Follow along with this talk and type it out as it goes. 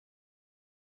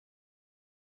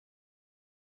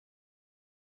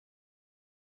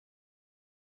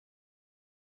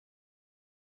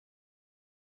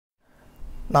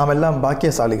நாம் எல்லாம்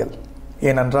பாக்கியசாலிகள்.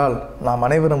 ஏனென்றால் நாம்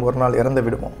அனைவரும் ஒரு நாள் இறந்து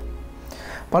விடுவோம்.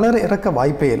 பலர் இறக்க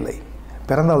வாய்ப்பே இல்லை,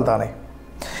 பிறந்தால்தானே.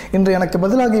 இன்று எனக்கு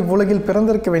பதிலாக இவ்வுலகில்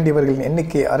பிறந்திருக்க வேண்டியவர்களின்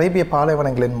எண்ணிக்கை அரேபிய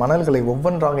பாலைவனங்களின் மணல்களை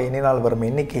ஒவ்வொன்றாக எண்ணினால் வரும்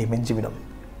எண்ணிக்கையை மிஞ்சிவிடும்.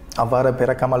 அவ்வாறு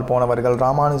பிறக்காமல் போனவர்கள்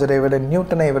ராமானுஜரை விட,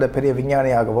 நியூட்டனை விட பெரிய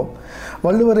விஞ்ஞானியாகவோ,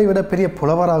 வள்ளுவரை விட பெரிய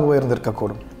புலவராகவோ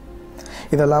இருந்திருக்கக்கூடும்.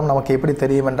 இதெல்லாம் நமக்கு எப்படி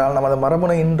தெரியும் என்றால், நமது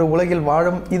மரபணு இன்று உலகில்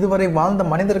வாழும் இதுவரை வாழ்ந்த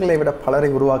மனிதர்களை விட பலரை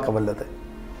உருவாக்க வல்லது.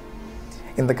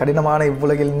 இந்த கடினமான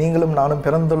இவ்வுலகில் நீங்களும் நானும்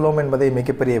பிறந்துள்ளோம் என்பதே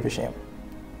மிகப்பெரிய விஷயம்.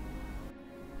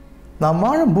 நாம்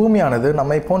வாழும் பூமியானது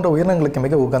நம்மை போன்ற உயிரினங்களுக்கு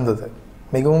மிக உகந்தது.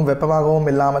 மிகவும் வெப்பமாகவும்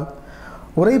இல்லாமல்,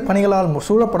 உரை பனிகளால்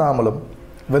சூழப்படாமலும்,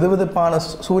 வெதுவெதுப்பான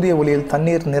சூரிய ஒளியில்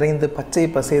தண்ணீர் நிறைந்து பச்சை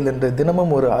பசேல் என்று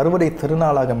தினமும் ஒரு அறுவடை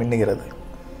திருநாளாக மின்னுகிறது.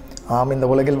 ஆம், இந்த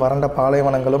உலகில் வறண்ட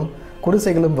பாலைவனங்களும்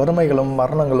குடிசைகளும் வறுமைகளும்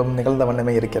மரணங்களும் நிகழ்ந்த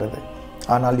வண்ணமே இருக்கிறது.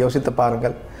 ஆனால் யோசித்து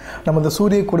பாருங்கள், நமது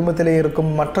சூரிய குடும்பத்திலே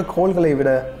இருக்கும் மற்ற கோள்களை விட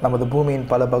நமது பூமியின்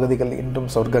பல பகுதிகள் இன்றும்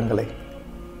சொர்க்கங்களே.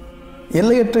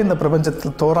 எல்லையற்ற இந்த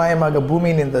பிரபஞ்சத்தில் தோராயமாக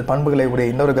பூமியின் இந்த பண்புகளை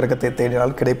உடைய இன்னொரு கிரகத்தை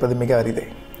தேடினால் கிடைப்பது மிக அரிதே.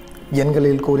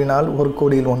 எண்களில் கூறினால் 1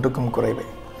 கோடியில் 1க்கும் குறைவே.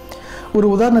 ஒரு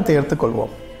உதாரணத்தை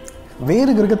எடுத்துக்கொள்வோம்.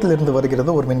 வேறு கிரகத்திலிருந்து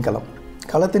வருகிறது ஒரு விண்கலம்.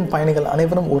 களத்தின் பயணிகள்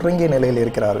அனைவரும் உறங்கிய நிலையில்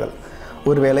இருக்கிறார்கள்.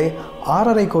 ஒருவேளை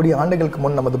 6.5 கோடி ஆண்டுகளுக்கு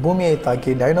முன் நமது பூமியை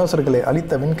தாக்கி டைனோசர்களை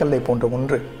அழித்த விண்கல்லை போன்ற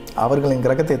ஒன்று அவர்களின்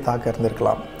கிரகத்தை தாக்க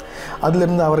இருந்திருக்கலாம்.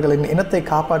 அதிலிருந்து அவர்களின் இனத்தை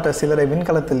காப்பாற்ற சிலரை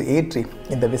விண்கலத்தில் ஏற்றி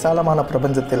இந்த விசாலமான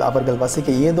பிரபஞ்சத்தில் அவர்கள்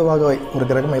வசிக்க ஏதுவாக ஒரு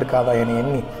கிரகம் இருக்காதா என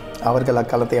எண்ணி அவர்கள்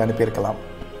அக்காலத்தை அனுப்பியிருக்கலாம்.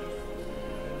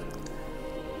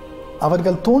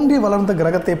 அவர்கள் தோன்றி வளர்ந்த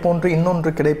கிரகத்தை போன்று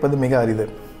இன்னொன்று கிடைப்பது மிக அரிது.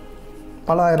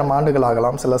 பல ஆயிரம் ஆண்டுகள்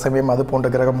ஆகலாம். சில சமயம் அது போன்ற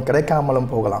கிரகம்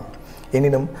கிடைக்காமலும் போகலாம்.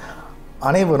 எனினும்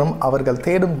அனைவரும் அவர்கள்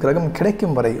தேடும் கிரகம்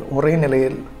கிடைக்கும் வரை ஒரே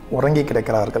நிலையில் உறங்கி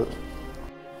கிடக்கிறார்கள்.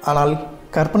 ஆனால்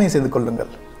கற்பனை செய்து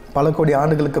கொள்ளுங்கள், பல கோடி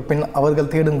ஆண்டுகளுக்கு பின்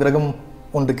அவர்கள் தேடும் கிரகம்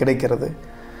ஒன்று கிடைக்கிறது.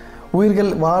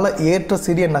 உயிர்கள் வாழ ஏற்ற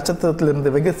சிறிய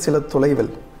நட்சத்திரத்திலிருந்து வெகு சில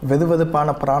தொலைவில்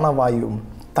வெதுவெதுப்பான பிராணவாயுவும்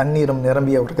தண்ணீரும்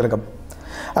நிரம்பிய ஒரு கிரகம்.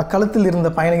 அக்களத்தில் இருந்த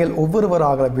பயணிகள்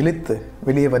ஒவ்வொருவராக விழித்து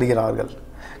வெளியே வருகிறார்கள்.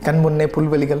 கண்முன்னே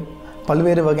புல்வெளிகள்,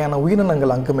 பல்வேறு வகையான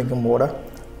உயிரினங்கள் அங்குமிங்கும் ஓட,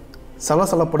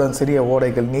 சலசலப்புடன் சிறிய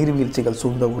ஓடைகள், நீர்வீழ்ச்சிகள்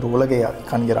சூழ்ந்த ஒரு உலகை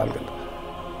காண்கிறார்கள்.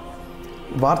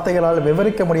 வார்த்தைகளால்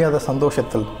விவரிக்க முடியாத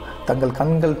சந்தோஷத்தில் தங்கள்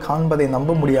கண்கள் காண்பதை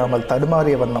நம்ப முடியாமல்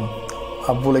தடுமாறிய வண்ணம்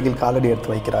அவ்வுலகில் காலடி எடுத்து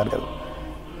வைக்கிறார்கள்.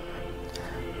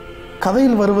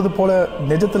 கதையில் வருவது போல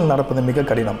நிஜத்தில் நடப்பது மிக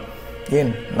கடினம்.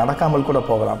 ஏன், நடக்காமல் கூட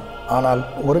போகலாம். ஆனால்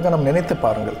ஒரு கணம் நினைத்து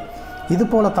பாருங்கள், இது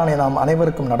போலத்தானே நாம்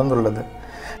அனைவருக்கும் நடந்துள்ளது.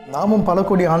 நாமும் பல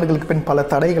கோடி ஆண்டுகளுக்கு பின் பல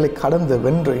தடைகளை கடந்து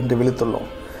வென்று இன்று விழித்துள்ளோம்.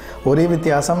 ஒரே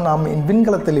வித்தியாசம், நாம்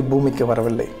விண்கலத்தில் இப்பூமிக்கு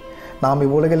வரவில்லை. நாம்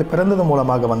இவ்வுலகில் பிறந்தது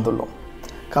மூலமாக வந்துள்ளோம்.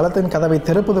 களத்தின் கதவை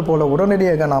திறப்பது போல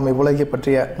உடனடியாக நாம் இவ்வுலகை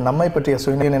பற்றிய, நம்மை பற்றிய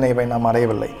சுயநினைவை நாம்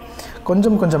அடையவில்லை.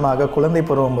 கொஞ்சம் கொஞ்சமாக குழந்தை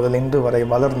பருவம் முதல் இன்று வரை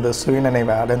வளர்ந்து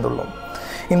சுயநினைவை அடைந்துள்ளோம்.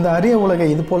 இந்த அரிய உலகை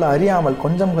இதுபோல அறியாமல்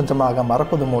கொஞ்சம் கொஞ்சமாக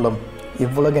மறப்பது மூலம்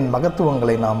இவ்வுலகின்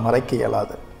மகத்துவங்களை நாம் மறைக்க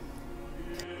இயலாது.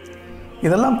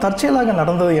 இதெல்லாம் தற்செயலாக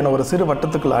நடந்தது என ஒரு சிறு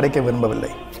வட்டத்துக்குள் அடைக்க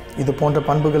விரும்பவில்லை. இது போன்ற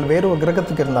பண்புகள் வேறு ஒரு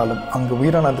கிரகத்துக்கு இருந்தாலும் அங்கு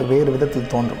உயிரானது வேறு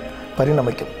விதத்தில் தோன்றும்,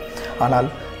 பரிணமிக்கும். ஆனால்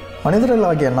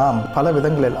மனிதர்களாகிய நாம் பல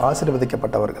விதங்களில்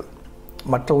ஆசீர்வதிக்கப்பட்டவர்கள்.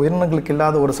 மற்ற உயிரினங்களுக்கு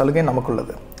இல்லாத ஒரு சலுகை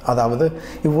நமக்குள்ளது. அதாவது,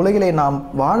 இவ்வுலகிலே நாம்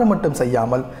வாழ மட்டும்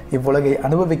செய்யாமல் இவ்வுலகை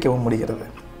அனுபவிக்கவும் முடிகிறது.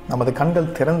 நமது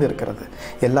கண்கள் திறந்திருக்கிறது.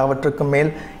 எல்லாவற்றுக்கும்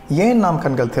மேல் ஏன் நாம்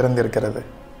கண்கள் திறந்திருக்கிறது?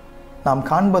 நாம்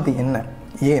காண்பது என்ன,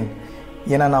 ஏன்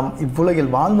என நாம்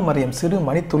இவ்வுலகில் வாழ்ந்து மறையும் சிறு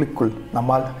மணித்துளிக்குள்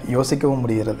நம்மால் யோசிக்கவும்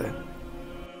முடிகிறது.